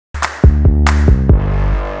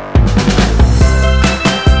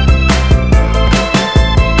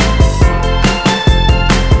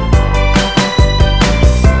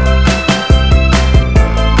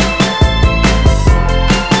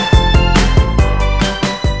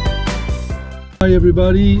Hi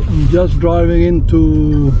everybody, I'm just driving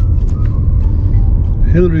into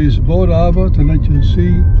Hillary's boat harbour to let you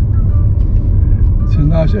see. It's a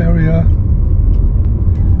nice area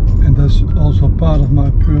and that's also part of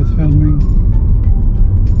my Perth filming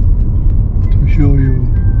to show you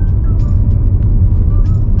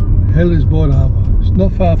Hillary's boat harbour. It's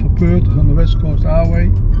not far from Perth, it's on the West Coast Highway.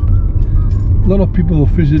 A lot of people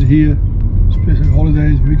visit here, especially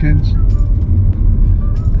holidays, weekends.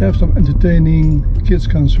 They have some entertaining, kids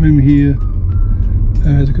can swim here.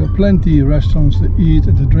 They've got plenty of restaurants to eat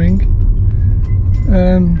and to drink.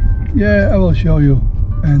 Yeah, I will show you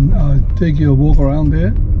and I'll take you a walk around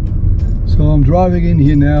there. So I'm driving in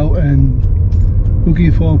here now and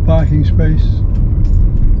looking for a parking space.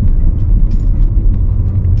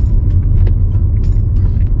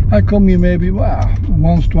 I come here maybe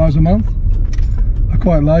once, twice a month. I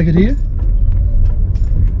quite like it here.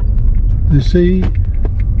 The sea,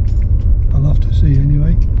 I love the sea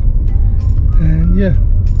anyway. And yeah,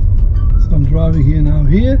 so I'm driving here now.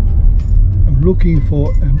 Here I'm looking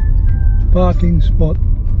for a parking spot,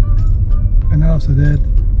 and after that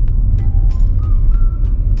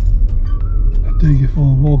I'll take you for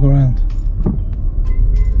a walk around.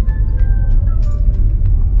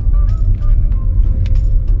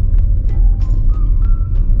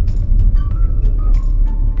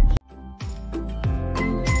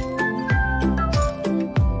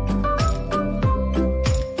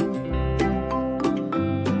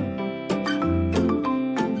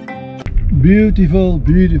 Beautiful,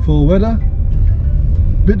 beautiful weather.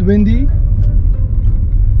 Bit windy.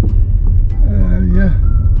 Yeah.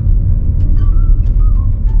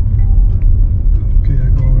 Okay, I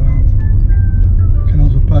go around. I can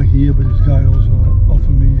also park here, but this guy also offered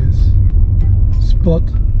me his spot.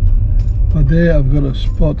 But there I've got a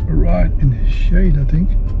spot right in the shade, I think.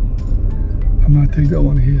 I might take that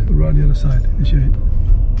one here, right the other side, in the shade.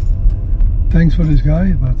 Thanks for this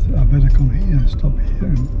guy, but I better come here and stop here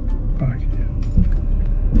and park here.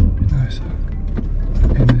 Be nicer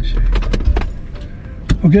in the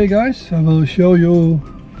shade. Okay guys, I will show you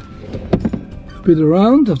a bit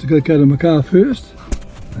around. I have to get out of my car first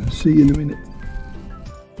and see you in a minute.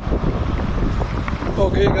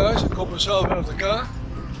 Okay guys, I got myself out of the car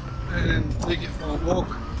and take you for a walk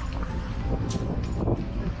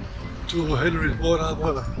to Hillary's boat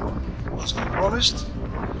harbour as I promised.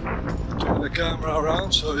 Turn the camera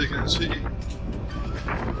around so you can see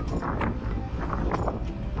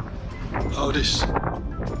how it is.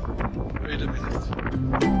 Wait a minute.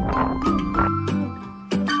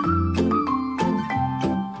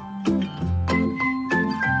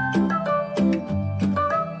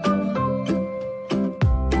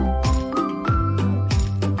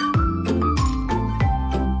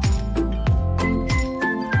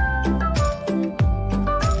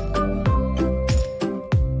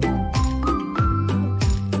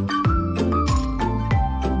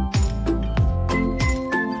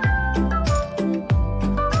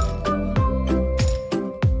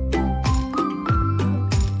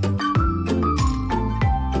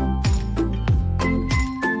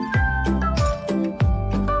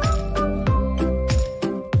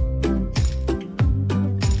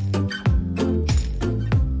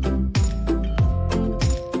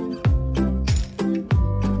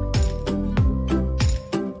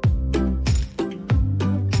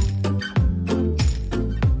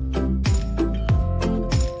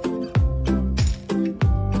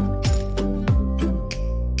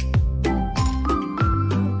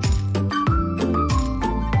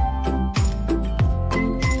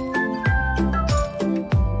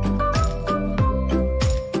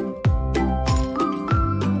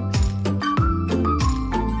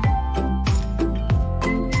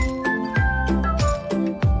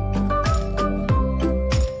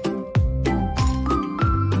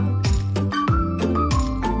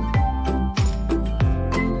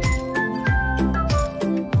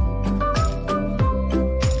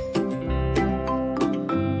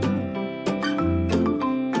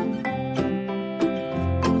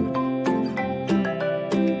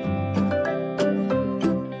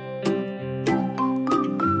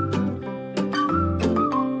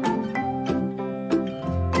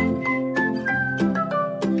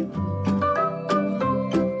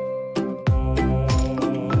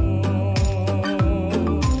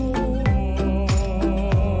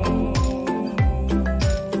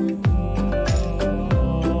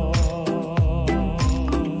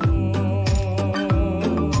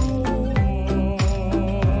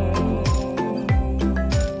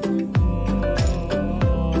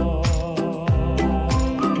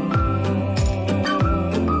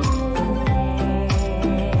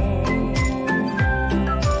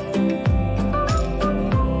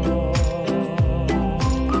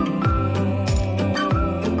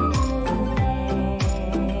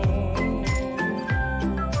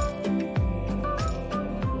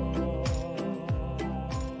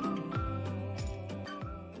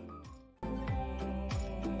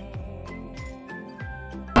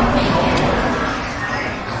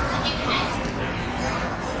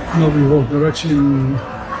 Now we walk direction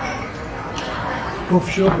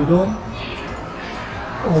coffee shop with on.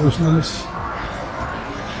 Always nice.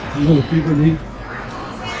 A lot of people here.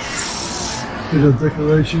 Bit of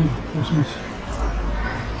decoration, Christmas.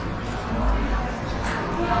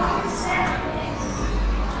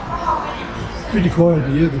 Pretty quiet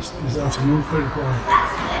here this afternoon, very quiet.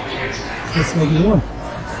 That's what we want.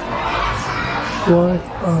 Quiet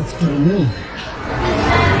afternoon.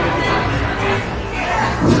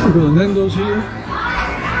 We've got Nando's here.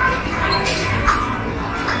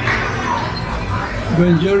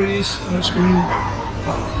 Ben Jerry's ice cream.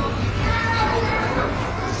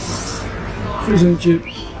 Fish and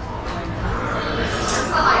chips.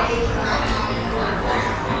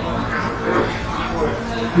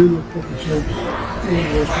 Little coffee shops,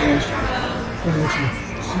 little restaurants, fancy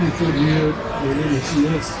seafood here, the little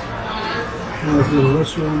CS. Nice little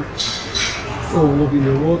restaurant, overlooking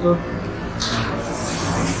the water.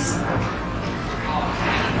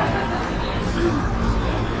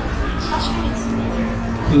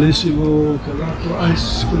 Bellissimo gelato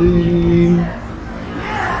ice cream.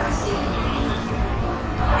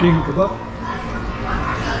 King kebab.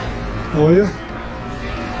 How are you?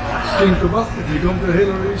 King kebab. If you come to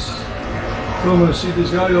Hillary's, come and see this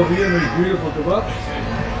guy over here with beautiful kebab.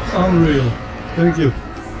 Unreal. Thank you.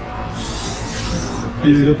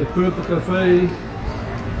 Here you got the Purple Cafe.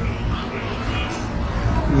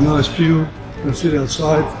 A nice view. You can sit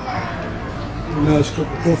outside. A nice cup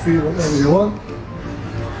of coffee, whatever you want.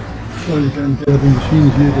 So you can get the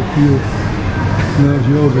machines here that feel nice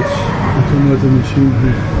yogurts that come out the machine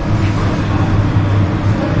here.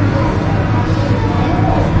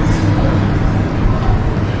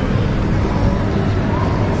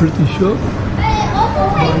 Pretty shop.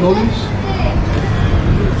 Buy lollies.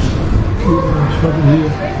 Cute shopping here.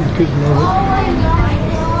 The kids love it.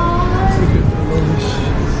 Look at the lollies.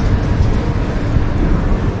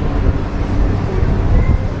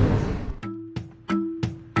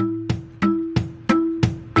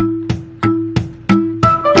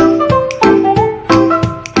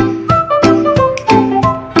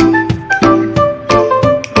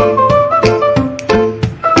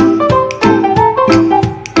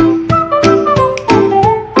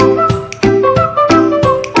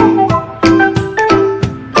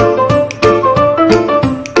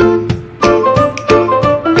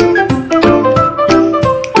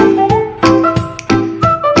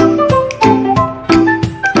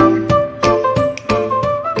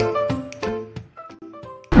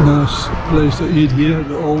 Nice place to eat here,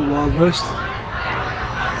 the Old Wild West.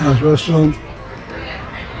 Nice restaurant.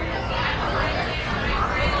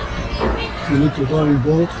 If you look to buying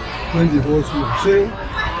boat, 20 boats for sale.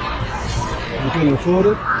 You can afford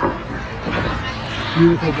it.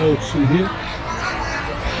 Beautiful boats in here.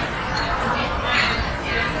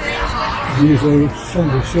 These are some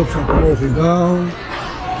of the shops are closing down.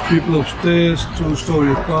 People upstairs,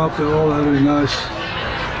 2-story pub, they're all having nice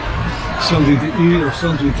something to eat or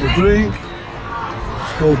something to drink.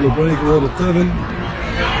 It's called the Breakwater Tavern.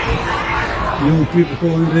 Young people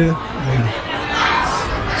going there. And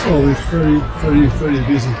it's always very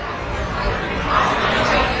busy.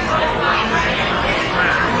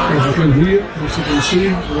 As you can hear, as you can see,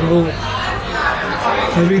 we're all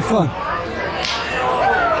having fun.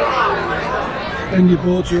 Any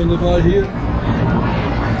boats you want to buy here?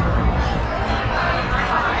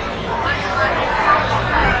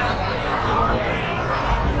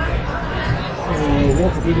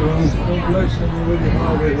 Walk a bit around the complex and we're already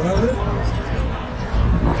halfway around it.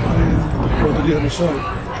 And go to the other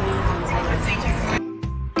side.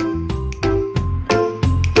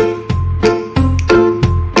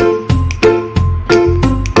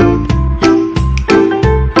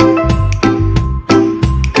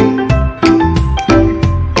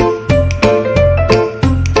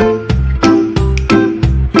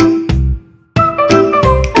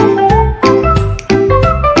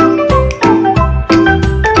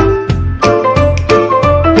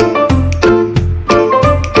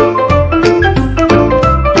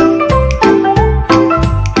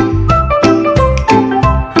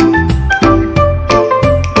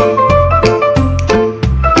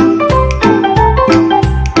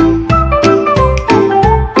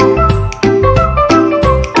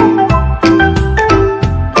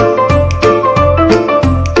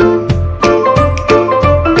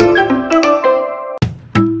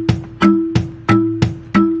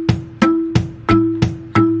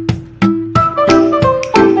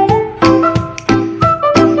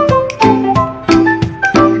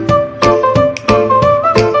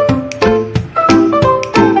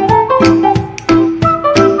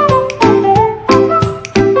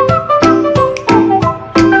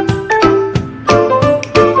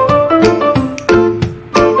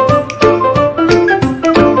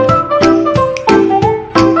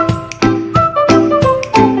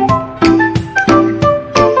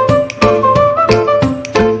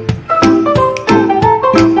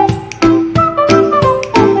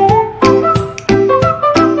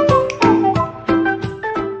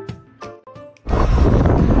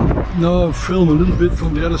 now film a little bit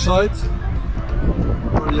from the other side,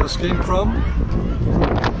 where I just came from.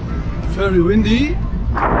 Very windy,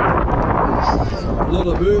 a lot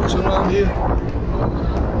of birds around here.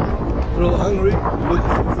 They're all hungry, looking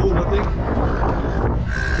for food, I think.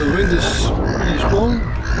 The wind is pretty strong.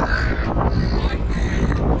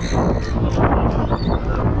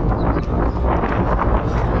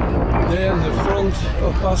 There in the front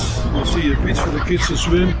of us, you see a beach for the kids to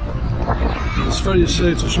swim. It's very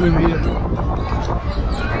safe to swim here.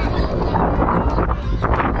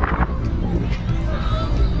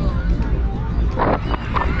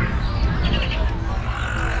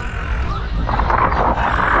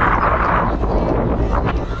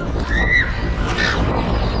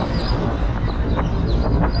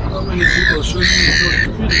 Not many people are swimming because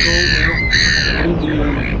it's pretty cold now.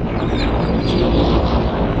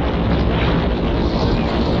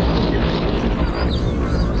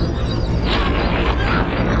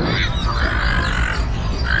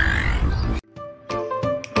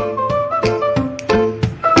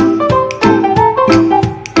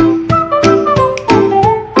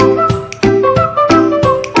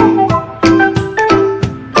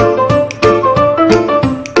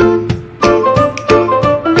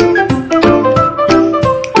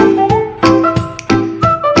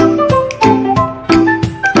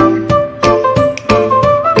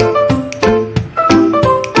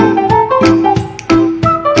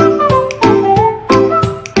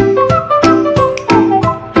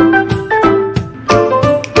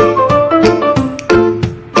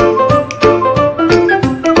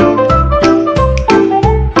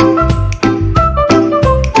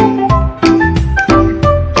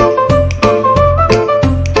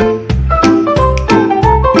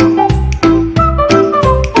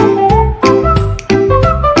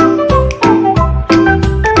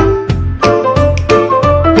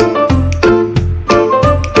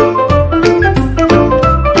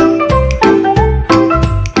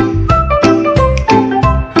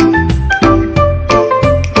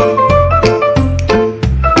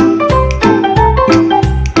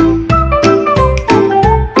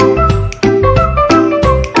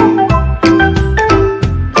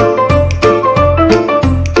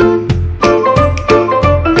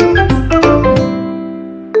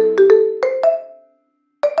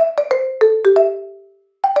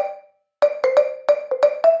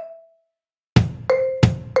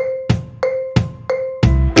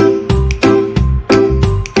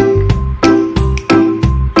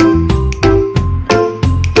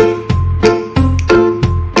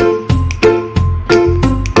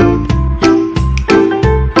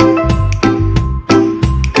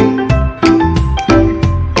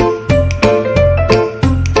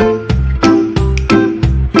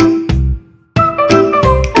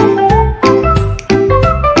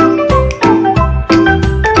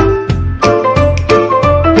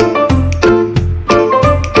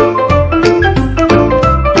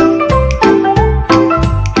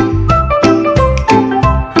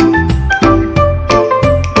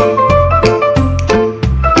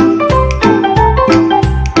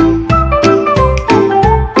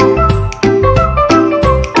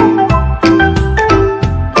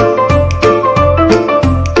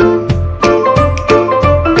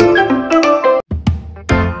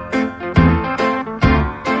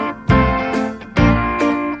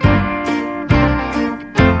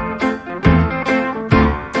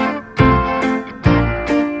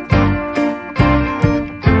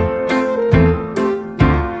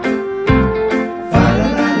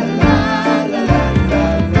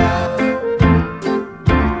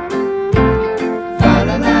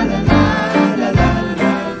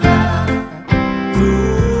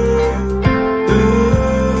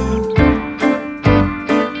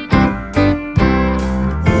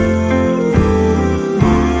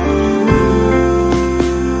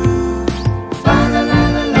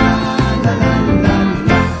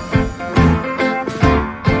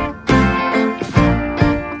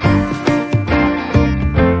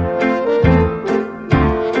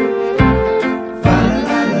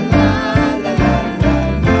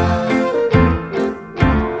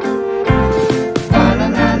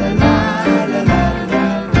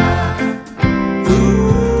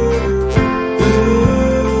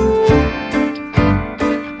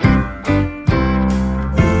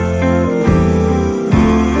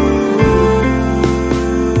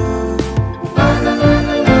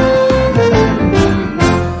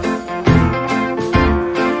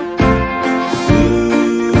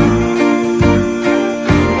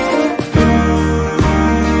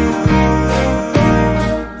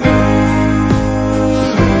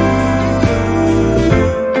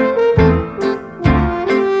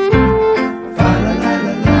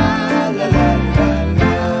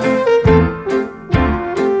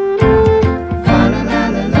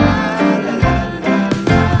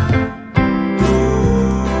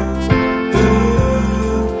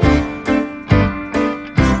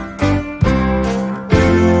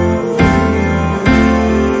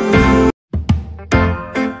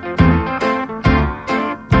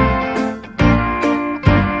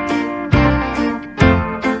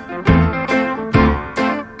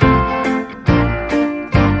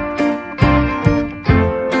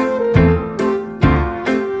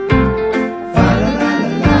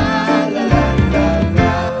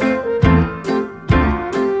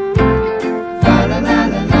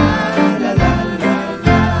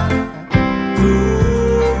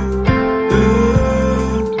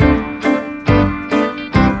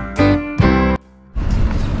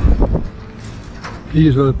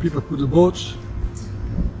 here's where people put the boats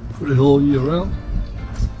for the whole year round.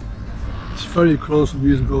 It's very close from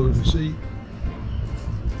here to go to the sea.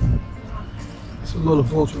 There's a lot of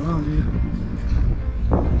boats around here.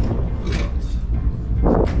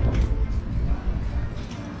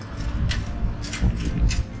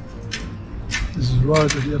 This is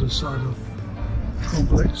right at the other side of the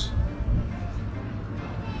complex.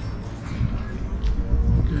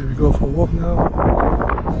 Okay, we go for a walk now.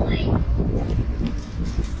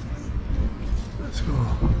 Let's go.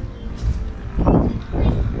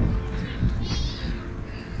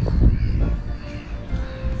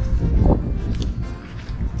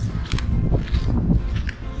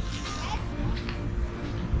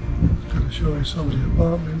 Gonna show you some of the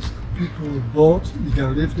apartments that people bought. You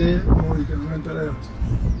can live there or you can rent it out.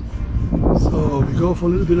 So we go for a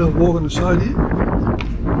little bit of a walk on the side here.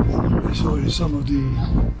 I show you some of the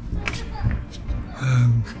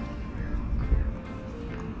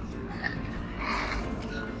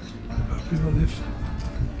where people live.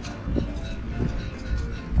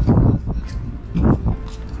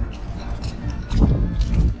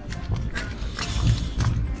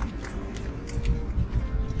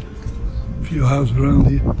 A few houses around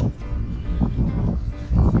here.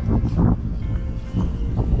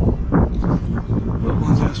 That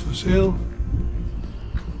one's just for sale.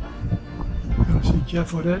 Gonna see Jeff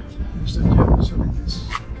for that. Instead Jeff is selling this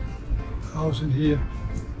house in here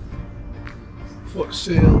for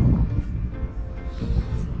sale.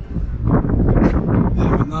 They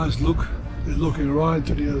have a nice look. They're looking right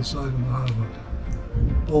to the other side of the harbour.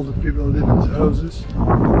 All the people live in these houses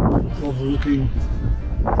overlooking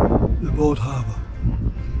the boat harbour.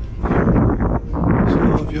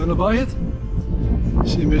 So if you want to buy it,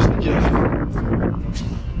 see Mr. Jeff.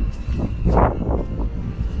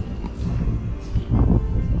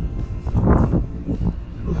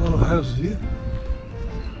 A lot of houses here.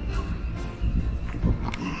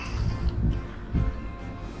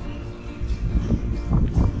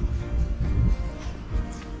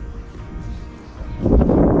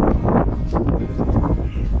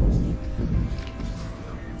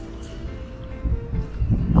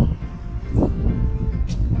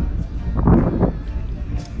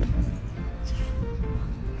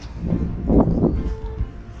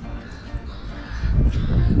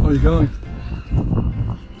 Where are you going?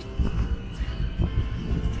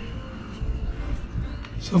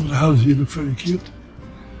 Some of the houses here look very cute.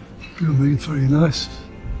 People make it very nice.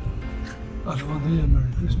 Other one here,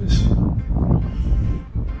 Merry Christmas.